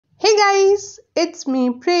Guys, it's me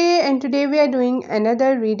Prey and today we are doing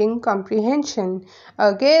another reading comprehension.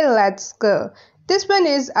 Okay, let's go. This one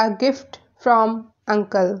is a gift from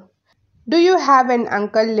uncle. Do you have an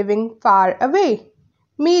uncle living far away?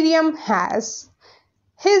 Miriam has.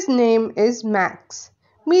 His name is Max.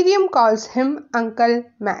 Miriam calls him Uncle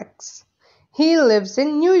Max. He lives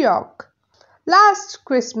in New York. Last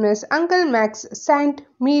Christmas, Uncle Max sent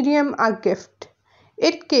Miriam a gift.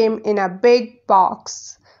 It came in a big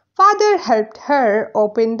box. Father helped her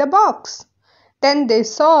open the box. Then they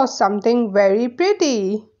saw something very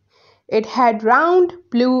pretty. It had round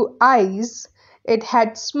blue eyes. It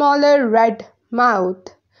had smaller red mouth.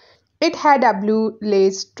 It had a blue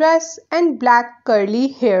lace dress and black curly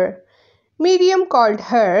hair. Miriam called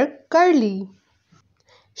her Curly.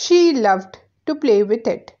 She loved to play with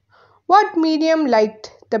it. What Miriam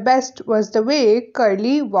liked the best was the way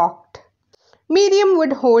Curly walked. Miriam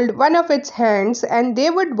would hold one of its hands and they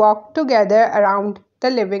would walk together around the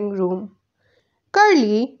living room.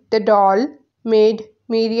 Curly, the doll, made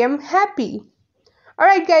Miriam happy.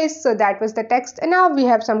 Alright guys, so that was the text and now we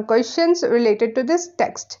have some questions related to this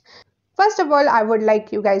text. First of all, I would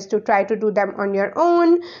like you guys to try to do them on your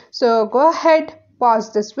own. So go ahead,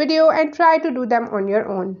 pause this video and try to do them on your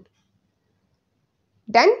own.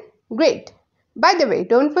 Done? Great. By the way,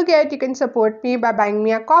 don't forget you can support me by buying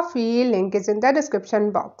me a coffee. Link is in the description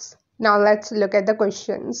box. Now let's look at the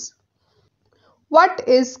questions. What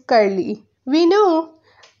is Curly? We know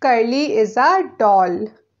Curly is a doll.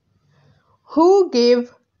 Who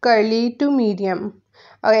gave Curly to Miriam?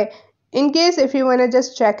 Okay, in case if you want to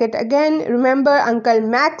just check it again, remember Uncle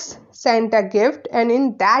Max sent a gift and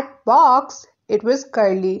in that box it was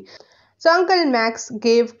Curly. So Uncle Max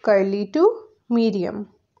gave Curly to Miriam.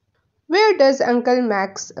 Where does Uncle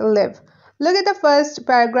Max live? Look at the first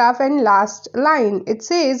paragraph and last line. It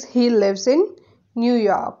says he lives in New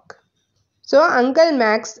York. So Uncle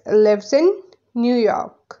Max lives in New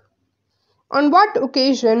York. On what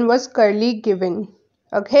occasion was Curly given?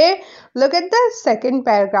 Okay, look at the second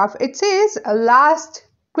paragraph. It says last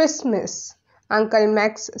Christmas Uncle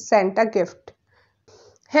Max sent a gift.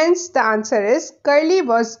 Hence the answer is Curly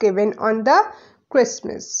was given on the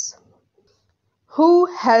Christmas. Who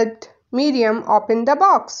helped Miriam open the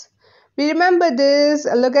box? We remember this.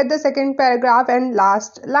 Look at the second paragraph and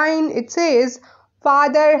last line. It says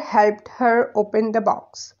Father helped her open the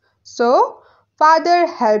box. So Father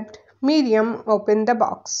helped Miriam open the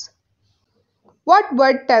box. What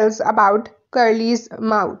word tells about Curly's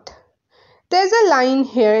mouth? There's a line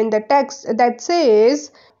here in the text that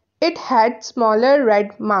says it had smaller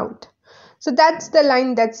red mouth. So that's the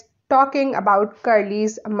line that's talking about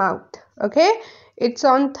Curly's mouth. Okay, it's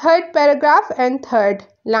on third paragraph and third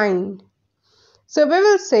line. So we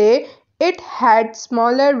will say it had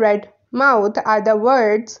smaller red mouth are the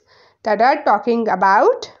words that are talking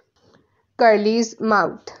about Curly's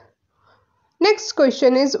mouth. Next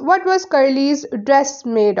question is, what was Curly's dress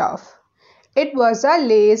made of? It was a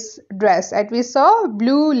lace dress, and we saw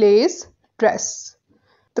blue lace dress.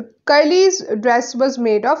 The Curly's dress was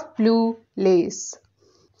made of blue lace.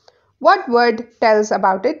 What word tells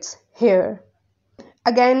about its hair?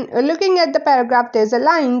 Again, looking at the paragraph, there's a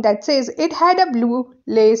line that says it had a blue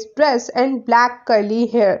lace dress and black curly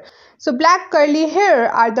hair. So black curly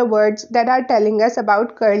hair are the words that are telling us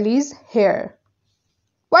about Curly's hair.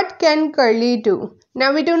 What can Curly do?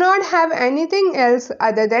 Now we do not have anything else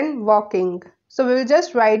other than walking. So we will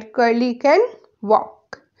just write Curly can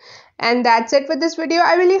walk. And that's it for this video.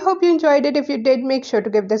 I really hope you enjoyed it. If you did, make sure to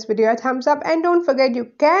give this video a thumbs up. And don't forget you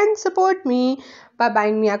can support me by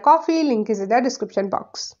buying me a coffee. Link is in the description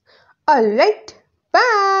box. Alright,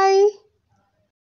 bye.